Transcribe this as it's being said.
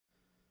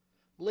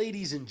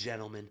Ladies and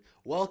gentlemen,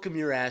 welcome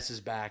your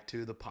asses back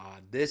to the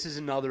pod. This is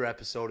another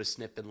episode of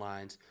Sniffin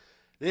Lines.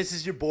 This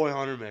is your boy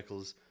Hunter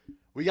Michels.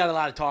 We got a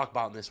lot to talk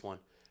about in this one.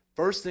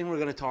 First thing we're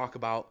going to talk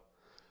about,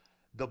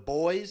 the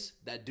boys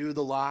that do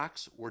the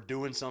locks, we're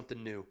doing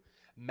something new.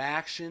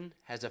 MacTion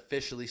has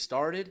officially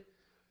started,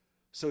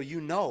 so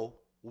you know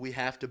we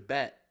have to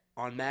bet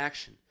on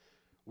MacTion.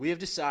 We have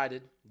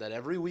decided that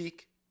every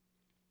week,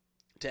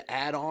 to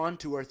add on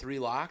to our three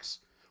locks,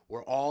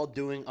 we're all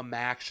doing a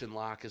MacTion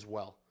lock as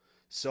well.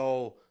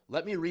 So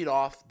let me read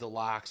off the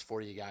locks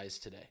for you guys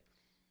today.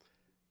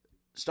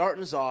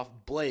 Starting us off,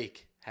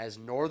 Blake has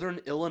Northern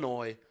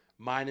Illinois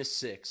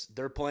 -6.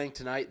 They're playing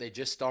tonight. They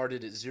just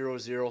started at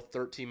 0-0,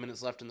 13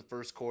 minutes left in the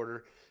first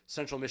quarter.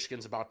 Central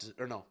Michigan's about to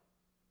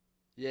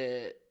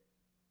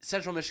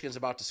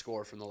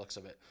score from the looks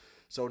of it.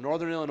 So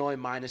Northern Illinois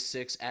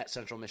 -6 at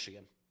Central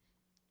Michigan.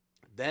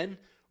 Then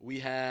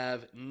we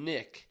have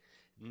Nick.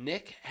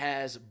 Nick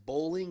has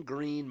Bowling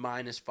Green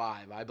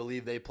 -5. I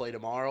believe they play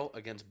tomorrow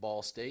against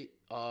Ball State,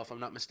 if I'm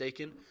not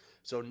mistaken.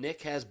 So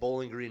Nick has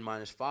Bowling Green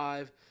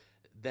 -5.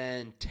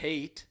 Then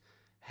Tate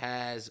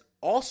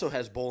also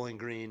has Bowling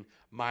Green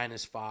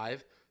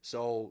 -5.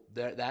 So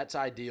that's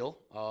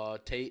ideal.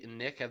 Tate and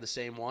Nick have the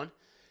same one.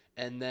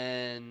 And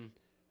then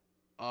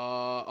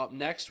up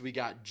next we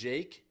got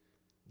Jake.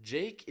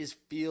 Jake is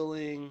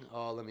feeling,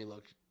 let me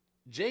look.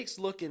 Jake's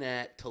looking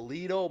at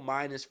Toledo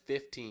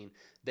 -15.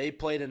 They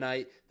play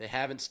tonight. They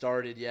haven't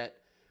started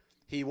yet.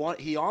 He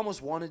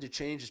almost wanted to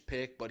change his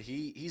pick, but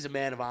he's a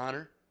man of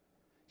honor.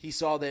 He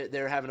saw that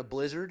they're having a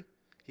blizzard.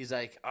 He's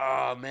like,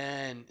 oh,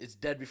 man, it's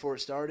dead before it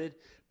started,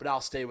 but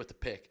I'll stay with the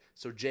pick.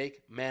 So,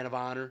 Jake, man of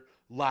honor,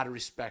 a lot of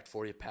respect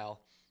for you,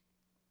 pal.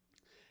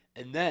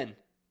 And then,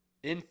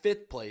 in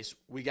fifth place,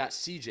 we got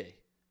CJ.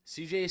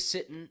 CJ is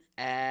sitting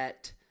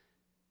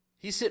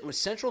with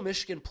Central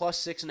Michigan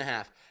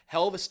 +6.5.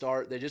 Hell of a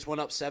start. They just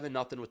went up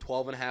 7-0 with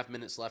 12.5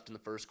 minutes left in the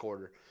first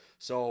quarter.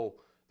 So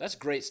that's a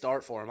great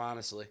start for him,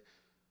 honestly.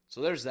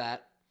 So there's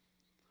that.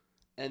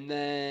 And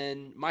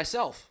then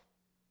myself,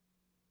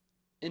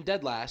 in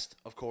dead last,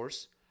 of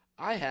course,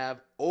 I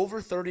have over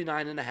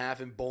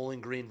 39.5 in Bowling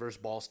Green versus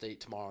Ball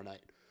State tomorrow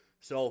night.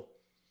 So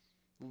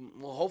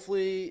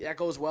hopefully that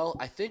goes well.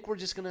 I think we're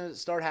just going to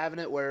start having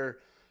it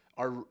where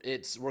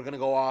we're going to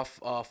go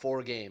off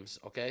 4 games,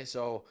 okay?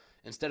 So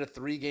instead of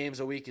 3 games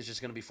a week, it's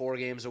just going to be 4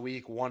 games a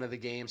week. One of the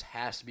games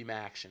has to be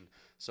MacTion.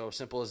 So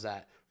simple as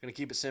that. We're going to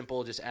keep it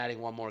simple, just adding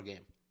one more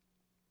game.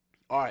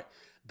 All right,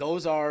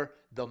 those are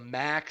the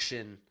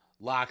MacTion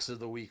locks of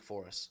the week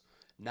for us.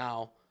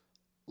 Now,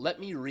 let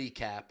me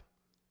recap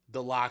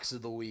the locks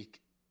of the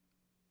week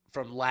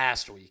from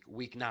last week,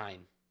 week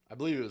 9. I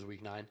believe it was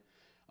week 9.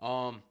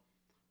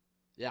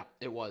 Yeah,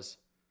 it was.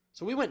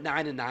 So we went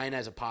 9-9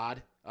 as a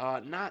pod.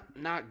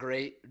 Not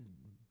great.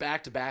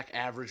 Back-to-back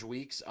average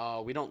weeks.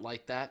 We don't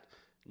like that.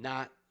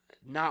 Not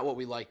what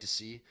we like to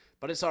see,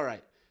 but it's all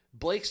right.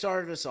 Blake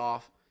started us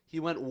off. He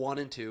went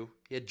 1-2.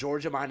 He had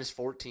Georgia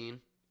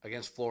 -14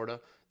 against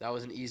Florida. That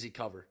was an easy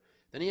cover.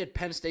 Then he had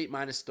Penn State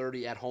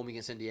 -30 at home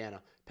against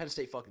Indiana. Penn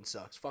State fucking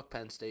sucks. Fuck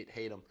Penn State.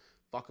 Hate them.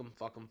 Fuck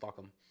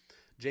them.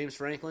 James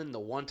Franklin, the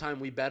one time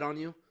we bet on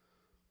you,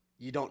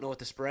 you don't know what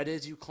the spread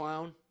is, you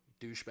clown.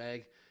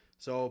 Douchebag.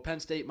 So Penn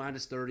State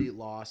 -30,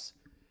 loss.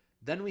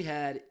 Then he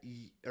had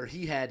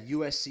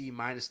USC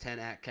 -10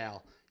 at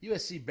Cal.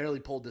 USC barely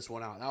pulled this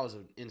one out. That was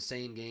an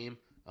insane game.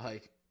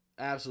 Like,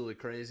 absolutely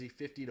crazy.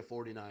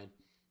 50-49.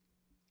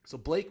 So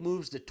Blake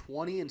moves to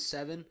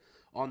 20-7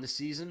 on the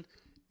season.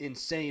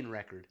 Insane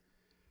record.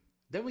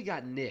 Then we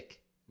got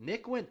Nick.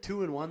 Nick went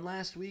 2-1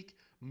 last week,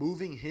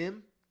 moving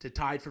him to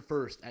tied for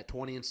first at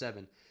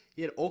 20-7.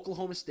 He had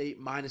Oklahoma State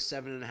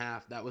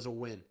 -7.5. That was a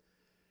win.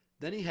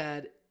 Then he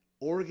had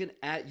Oregon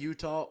at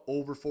Utah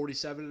over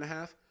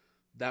 47.5.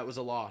 That was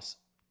a loss.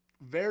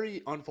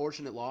 Very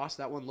unfortunate loss.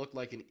 That one looked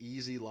like an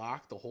easy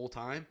lock the whole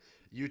time.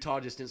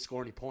 Utah just didn't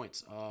score any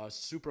points.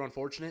 Super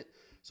unfortunate.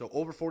 So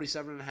over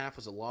 47.5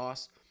 was a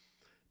loss.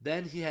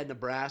 Then he had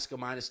Nebraska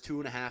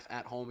 -2.5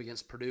 at home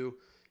against Purdue.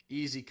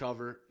 Easy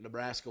cover.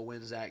 Nebraska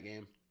wins that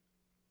game.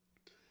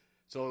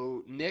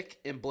 So Nick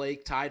and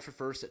Blake tied for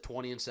first at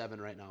 20-7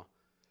 right now.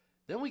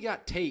 Then we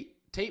got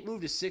Tate. Tate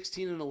moved to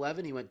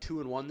 16-11. He went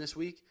 2-1 this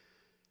week.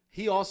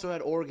 He also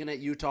had Oregon at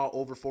Utah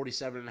over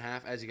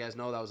 47.5. As you guys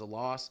know, that was a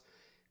loss.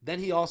 Then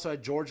he also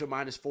had Georgia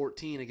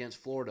 -14 against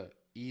Florida.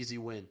 Easy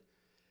win.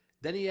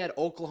 Then he had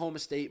Oklahoma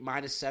State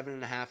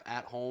 -7.5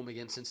 at home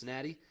against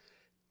Cincinnati.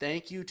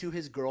 Thank you to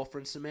his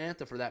girlfriend,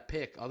 Samantha, for that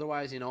pick.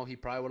 Otherwise, he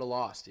probably would have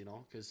lost,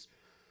 because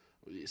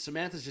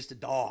Samantha's just a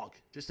dog.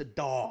 Just a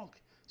dog.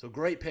 So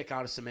great pick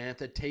out of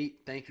Samantha.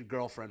 Tate, thank your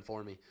girlfriend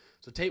for me.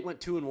 So Tate went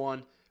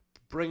 2-1,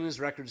 bringing his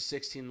record to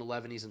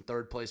 16-11. He's in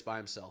third place by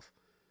himself.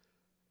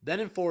 Then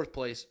in fourth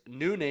place,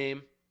 new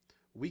name,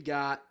 we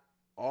got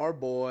our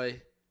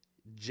boy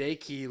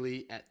Jake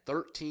Healy at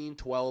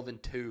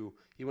 13-12-2.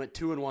 He went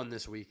 2-1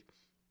 this week.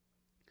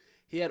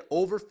 He had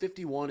over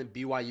 51 in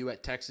BYU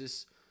at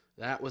Texas.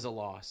 That was a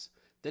loss.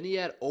 Then he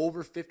had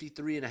over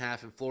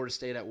 53.5 in Florida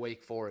State at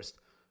Wake Forest.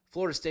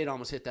 Florida State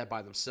almost hit that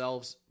by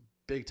themselves.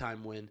 big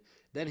time win.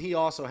 Then he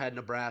also had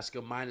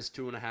Nebraska minus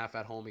 2.5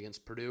 at home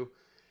against Purdue.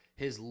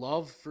 His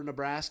love for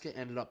Nebraska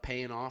ended up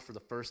paying off for the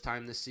first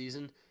time this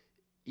season.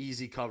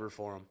 Easy cover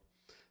for him.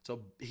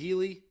 So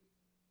Healy,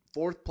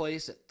 fourth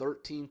place at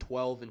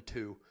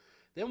 13-12-2.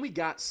 Then we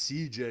got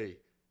CJ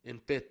in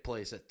fifth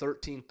place at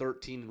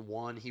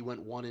 13-13-1. He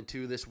went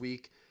 1-2 this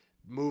week,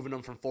 moving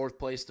him from fourth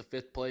place to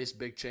fifth place.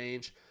 Big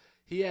change.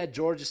 He had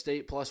Georgia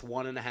State plus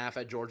 1.5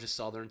 at Georgia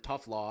Southern.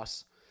 Tough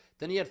loss.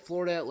 Then he had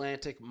Florida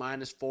Atlantic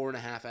minus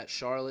 4.5 at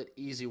Charlotte.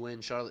 Easy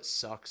win. Charlotte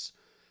sucks.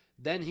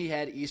 Then he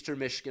had Eastern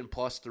Michigan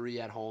plus 3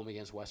 at home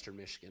against Western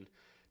Michigan.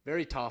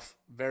 Very tough.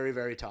 Very,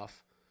 very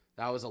tough.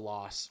 That was a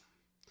loss.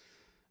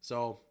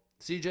 So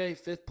CJ,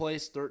 fifth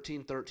place,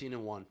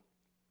 13-13-1.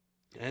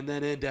 And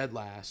then in dead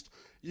last,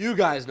 you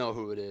guys know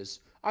who it is.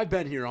 I've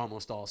been here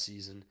almost all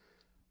season.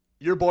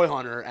 Your boy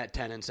Hunter at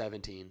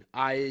 10-17.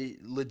 I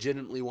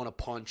legitimately want to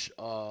punch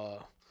a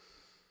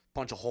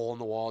hole in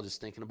the wall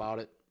just thinking about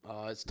it.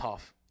 It's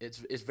tough.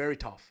 It's very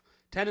tough.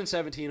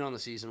 10-17 on the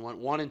season.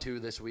 Went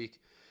 1-2 this week.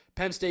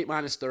 Penn State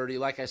minus 30.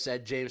 Like I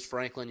said, James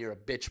Franklin, you're a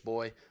bitch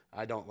boy.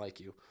 I don't like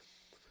you.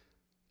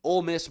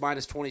 Ole Miss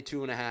minus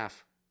 22.5.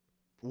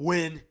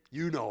 Win.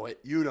 You know it.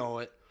 You know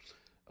it.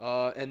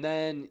 And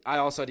then I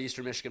also had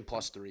Eastern Michigan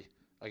plus 3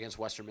 against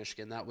Western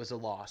Michigan. That was a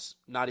loss.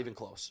 Not even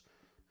close.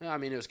 I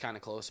mean, it was kind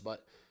of close,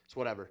 but it's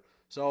whatever.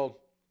 So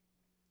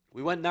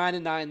we went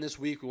 9-9 this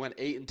week. We went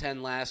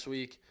 8-10 last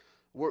week.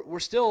 We're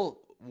still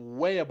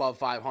way above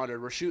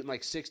 500. We're shooting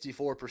like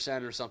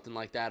 64% or something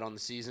like that on the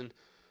season.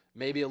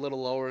 Maybe a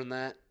little lower than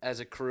that as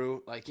a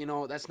crew. Like,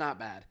 that's not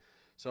bad.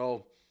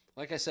 So,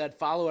 like I said,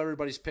 follow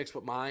everybody's picks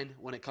but mine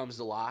when it comes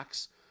to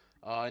locks,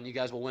 and you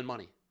guys will win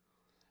money.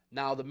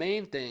 Now, the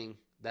main thing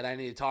that I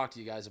need to talk to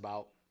you guys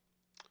about.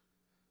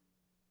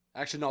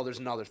 Actually, no, there's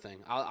another thing.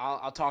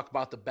 I'll talk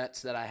about the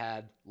bets that I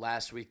had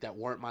last week that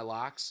weren't my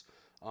locks.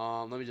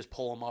 Let me just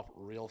pull them up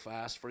real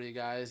fast for you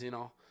guys.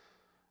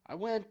 I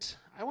went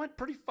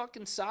pretty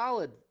fucking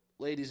solid,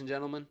 ladies and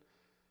gentlemen.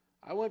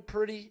 I went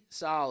pretty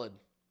solid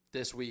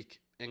this week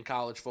in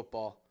college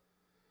football.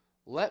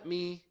 Let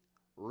me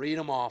read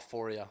them off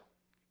for you.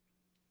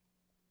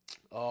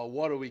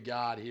 What do we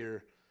got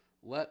here?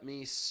 Let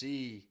me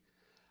see.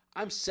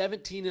 I'm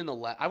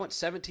 17-11. I went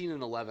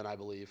 17-11, I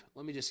believe.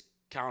 Let me just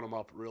count them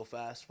up real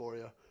fast for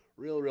you.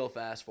 Real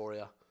fast for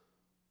you.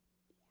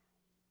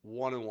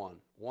 1-1,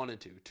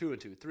 1-2,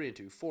 2-2,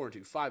 3-2,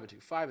 4-2,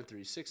 5-2, 5-3,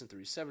 6-3,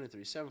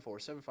 7-3,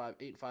 7-4,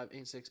 7-5, 8-5,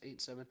 8-6,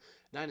 8-7,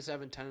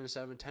 9-7,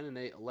 10-7,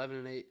 10-8,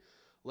 11-8,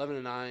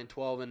 11-9,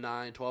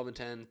 12-9,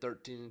 12-10,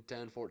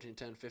 13-10,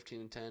 14-10,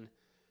 15-10,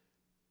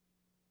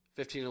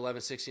 15-11,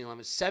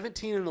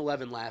 16-11,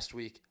 17-11 last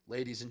week,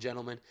 ladies and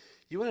gentlemen.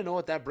 You want to know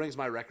what that brings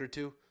my record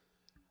to?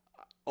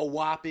 A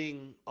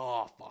whopping,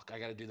 I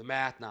got to do the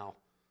math now.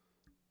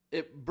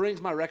 It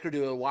brings my record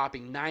to a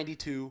whopping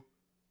 92,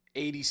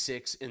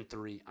 86, and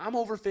 3. I'm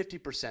over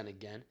 50%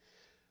 again.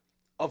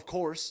 Of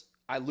course,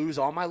 I lose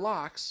all my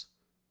locks,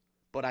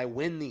 but I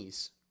win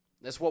these.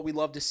 That's what we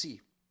love to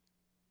see.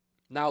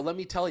 Now, let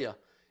me tell you,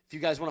 if you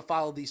guys want to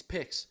follow these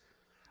picks,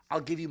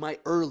 I'll give you my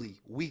early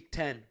Week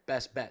 10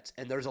 best bets,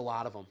 and there's a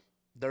lot of them.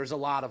 There's a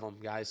lot of them,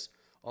 guys.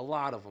 A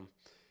lot of them.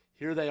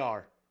 Here they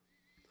are.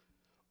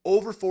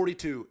 Over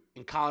 42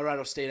 in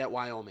Colorado State at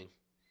Wyoming.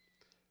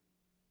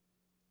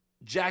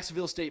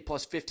 Jacksonville State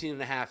plus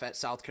 15.5 at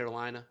South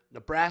Carolina.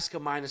 Nebraska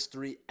minus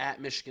 3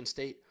 at Michigan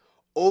State.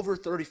 Over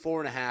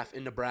 34.5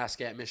 in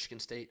Nebraska at Michigan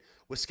State.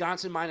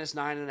 Wisconsin minus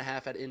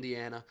 9.5 at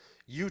Indiana.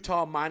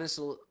 Utah minus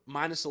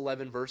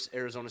 11 versus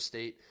Arizona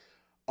State.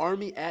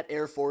 Army at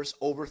Air Force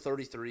over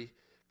 33.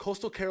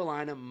 Coastal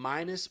Carolina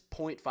minus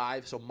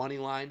 0.5, so money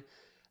line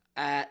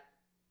at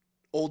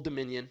Old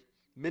Dominion.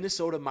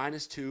 Minnesota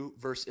minus 2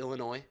 versus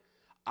Illinois.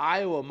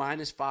 Iowa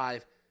minus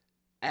 5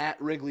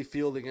 at Wrigley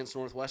Field against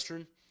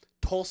Northwestern.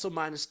 Tulsa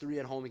minus 3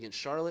 at home against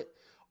Charlotte.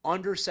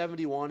 Under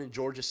 71 in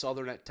Georgia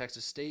Southern at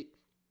Texas State.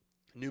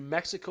 New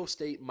Mexico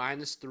State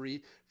minus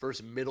 3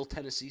 versus Middle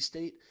Tennessee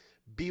State.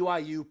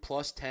 BYU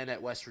plus 10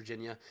 at West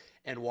Virginia.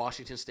 And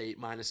Washington State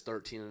minus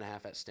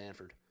 13.5 at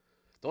Stanford.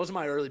 Those are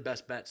my early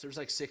best bets. There's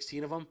like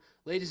 16 of them.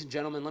 Ladies and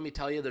gentlemen, let me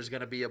tell you, there's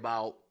going to be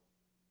about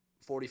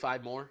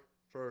 45 more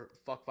for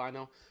fuck if I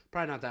know.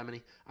 Probably not that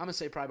many. I'm going to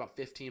say probably about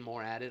 15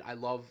 more added. I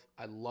love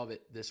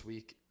it this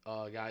week,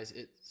 guys.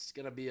 It's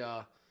going to be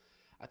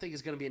I think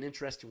it's going to be an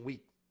interesting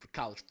week for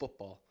college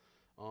football.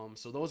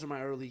 So those are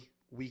my early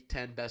Week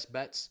 10 best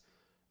bets.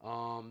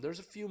 There's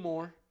a few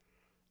more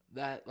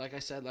that, like I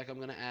said, I'm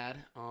going to add.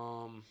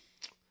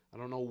 I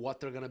don't know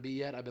what they're going to be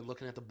yet. I've been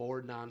looking at the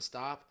board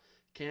nonstop.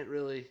 Can't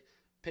really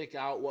pick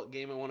out what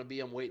game I want to be.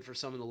 I'm waiting for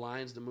some of the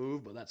lines to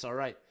move, but that's all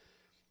right.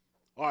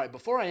 All right,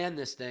 before I end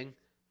this thing,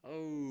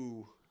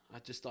 I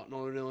just thought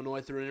Northern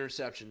Illinois threw an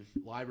interception.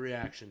 Live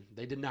reaction.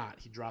 They did not.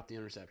 He dropped the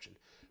interception.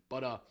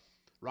 But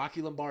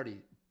Rocky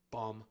Lombardi,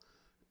 bum.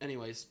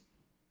 Anyways,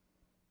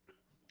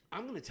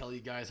 I'm going to tell you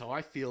guys how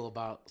I feel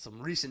about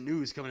some recent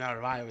news coming out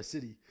of Iowa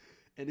City.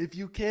 And if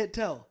you can't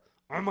tell,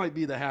 I might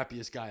be the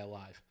happiest guy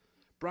alive.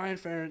 Brian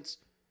Ferentz,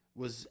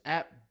 was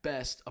at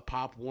best a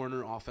Pop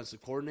Warner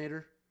offensive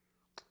coordinator.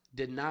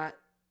 Did not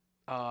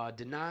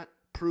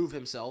prove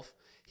himself.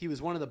 He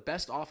was one of the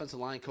best offensive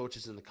line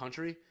coaches in the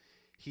country.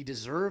 He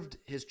deserved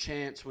his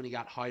chance when he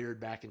got hired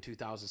back in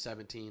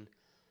 2017,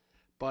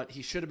 but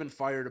he should have been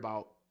fired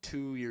about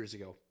 2 years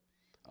ago.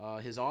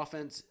 His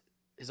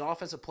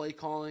offensive play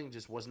calling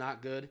just was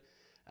not good.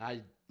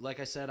 Like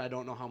I said, I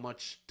don't know how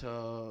much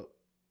to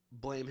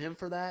blame him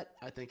for that.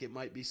 I think it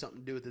might be something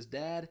to do with his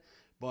dad,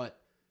 but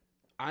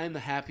I am the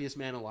happiest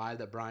man alive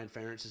that Brian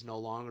Ferentz is no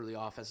longer the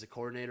offensive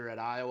coordinator at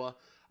Iowa.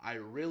 I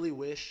really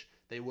wish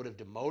they would have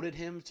demoted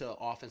him to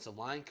offensive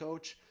line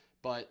coach,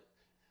 but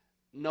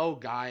no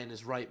guy in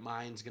his right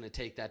mind is going to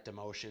take that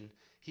demotion.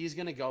 He's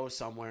going to go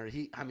somewhere.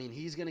 He's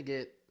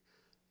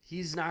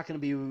not going to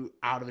be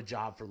out of a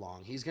job for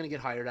long. He's going to get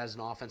hired as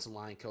an offensive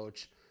line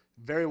coach.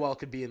 Very well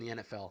could be in the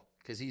NFL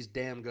because he's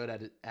damn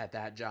good at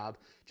that job,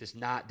 just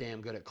not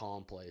damn good at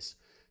calling plays.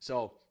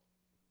 So,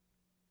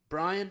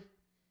 Brian,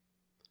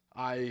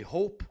 I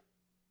hope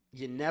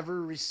you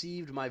never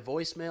received my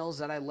voicemails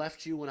that I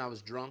left you when I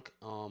was drunk.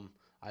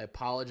 I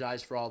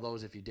apologize for all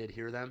those if you did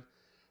hear them.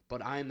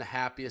 But I am the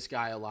happiest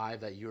guy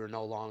alive that you are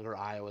no longer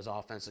Iowa's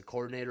offensive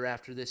coordinator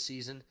after this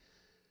season.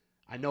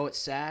 I know it's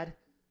sad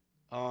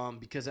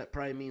because that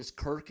probably means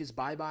Kirk is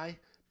bye-bye,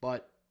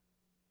 but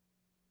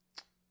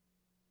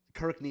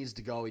Kirk needs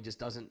to go. He just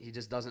doesn't.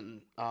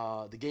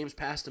 The game's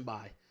passed him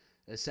by,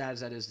 as sad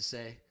as that is to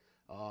say.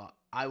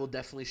 I will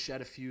definitely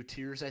shed a few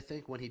tears, I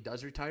think, when he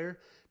does retire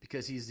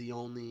because he's the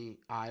only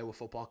Iowa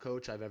football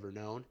coach I've ever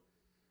known.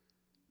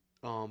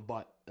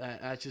 But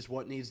that's just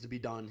what needs to be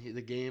done.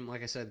 The game,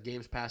 like I said, the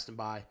game's passed him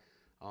by.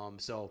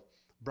 So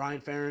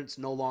Brian Ferentz,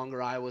 no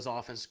longer Iowa's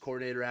offensive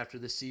coordinator after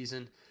this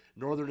season.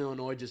 Northern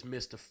Illinois just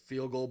missed a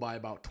field goal by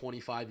about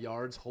 25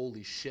 yards.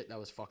 Holy shit, that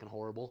was fucking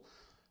horrible.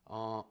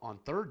 On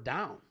third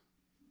down.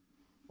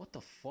 What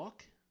the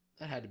fuck?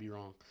 That had to be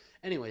wrong.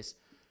 Anyways,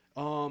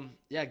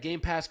 game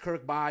passed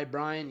Kirk by.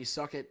 Brian, you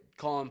suck at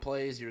calling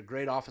plays. You're a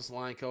great offensive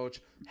line coach.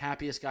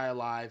 Happiest guy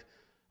alive.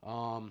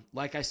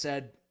 Like I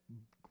said,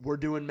 we're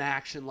doing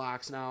MacTion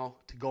locks now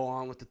to go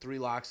on with the 3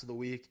 locks of the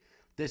week.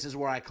 This is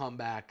where I come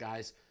back,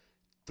 guys.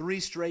 3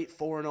 straight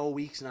 4-0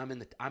 weeks, and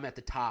I'm at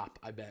the top,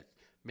 I bet.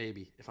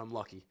 Maybe, if I'm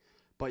lucky.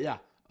 But yeah,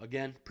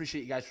 again,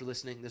 appreciate you guys for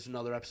listening. This is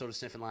another episode of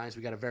Sniffin Lines.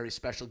 We got a very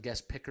special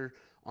guest picker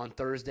on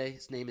Thursday.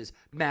 His name is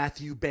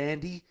Matthew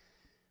Bandy.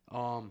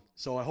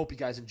 So I hope you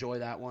guys enjoy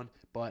that one.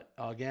 But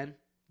again,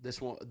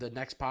 the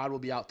next pod will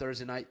be out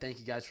Thursday night. Thank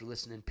you guys for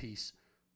listening. Peace.